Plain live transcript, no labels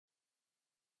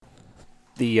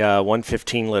The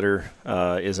 115 litter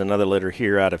is another litter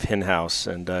here out of Hen House,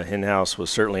 and Hen House was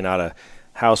certainly not a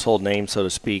household name, so to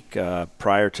speak,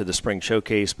 prior to the spring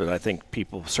showcase, but I think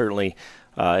people certainly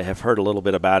have heard a little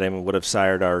bit about him and would have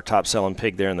sired our top-selling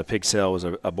pig there in the pig sale. Was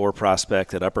a boar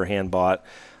prospect that Upper Hand bought.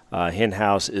 Hen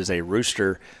House is a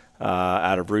rooster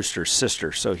out of Rooster's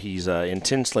sister, so he's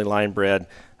intensely line bred.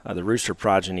 The rooster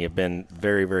progeny have been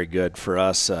very, very good for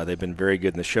us. They've been very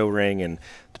good in the show ring, and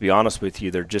to be honest with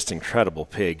you, they're just incredible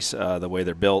pigs. The way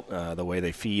they're built, the way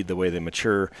they feed, the way they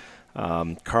mature.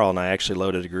 Carl and I actually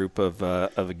loaded a group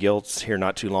of gilts here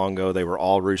not too long ago. They were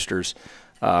all roosters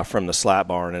from the slat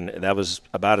barn, and that was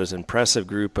about as impressive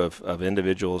group of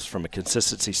individuals from a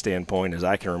consistency standpoint as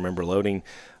I can remember loading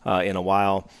in a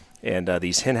while. And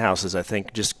these hen houses, I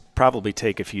think, just probably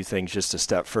take a few things just a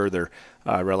step further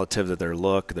relative to their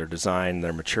look, their design,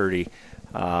 their maturity.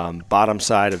 Bottom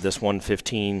side of this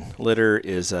 115 litter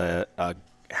is a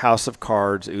house of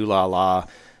cards, ooh la la,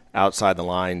 outside the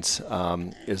lines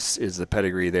is the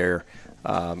pedigree there.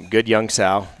 Good young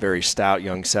sow, very stout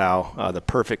young sow, the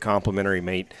perfect complementary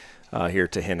mate here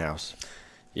to Hen House.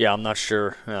 Yeah, I'm not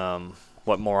sure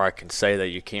what more I can say that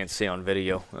you can't see on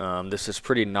video. This is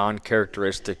pretty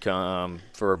non-characteristic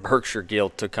for a Berkshire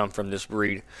gilt to come from this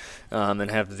breed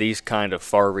and have these kind of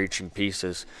far-reaching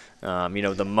pieces.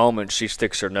 The moment she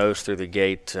sticks her nose through the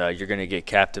gate, you're going to get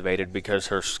captivated because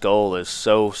her skull is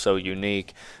so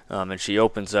unique, and she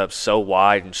opens up so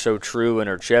wide and so true in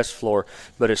her chest floor,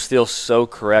 but it's still so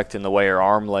correct in the way her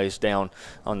arm lays down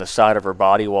on the side of her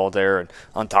body wall there. And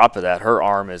on top of that, her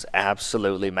arm is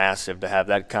absolutely massive to have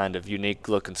that kind of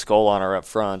unique-looking skull on her up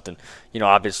front. And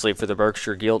obviously for the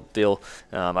Berkshire gilt deal,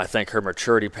 I think her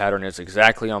maturity pattern is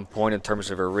exactly on point in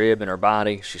terms of her rib and her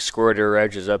body. She's squared her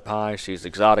edges up high. She's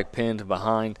exotic pinned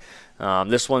behind.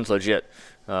 This one's legit.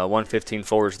 115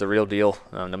 forward is the real deal.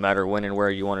 No matter when and where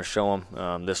you want to show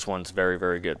them, this one's very,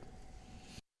 very good.